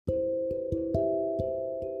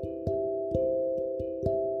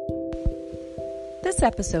This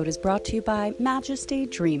episode is brought to you by Majesty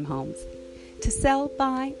Dream Homes. To sell,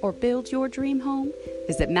 buy, or build your dream home,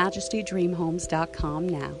 visit MajestyDreamHomes.com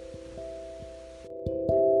now.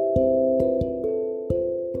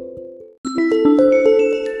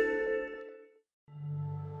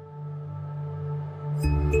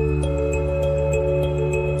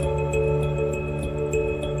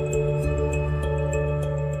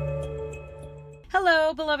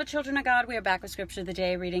 Hello, beloved children of God. We are back with Scripture of the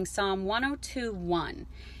Day, reading Psalm 102:1.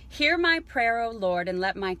 Hear my prayer, O Lord, and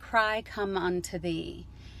let my cry come unto thee.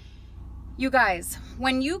 You guys,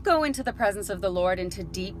 when you go into the presence of the Lord into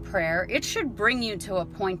deep prayer, it should bring you to a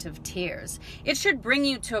point of tears. It should bring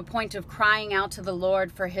you to a point of crying out to the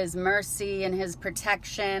Lord for his mercy and his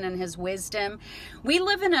protection and his wisdom. We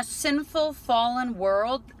live in a sinful, fallen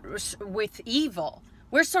world with evil.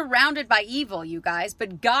 We're surrounded by evil, you guys,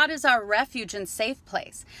 but God is our refuge and safe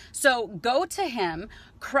place. So go to him,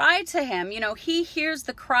 cry to him. You know, he hears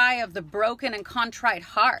the cry of the broken and contrite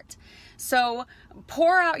heart. So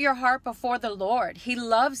pour out your heart before the Lord. He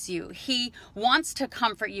loves you. He wants to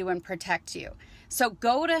comfort you and protect you. So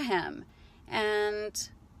go to him, and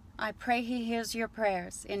I pray he hears your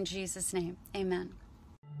prayers. In Jesus' name, amen.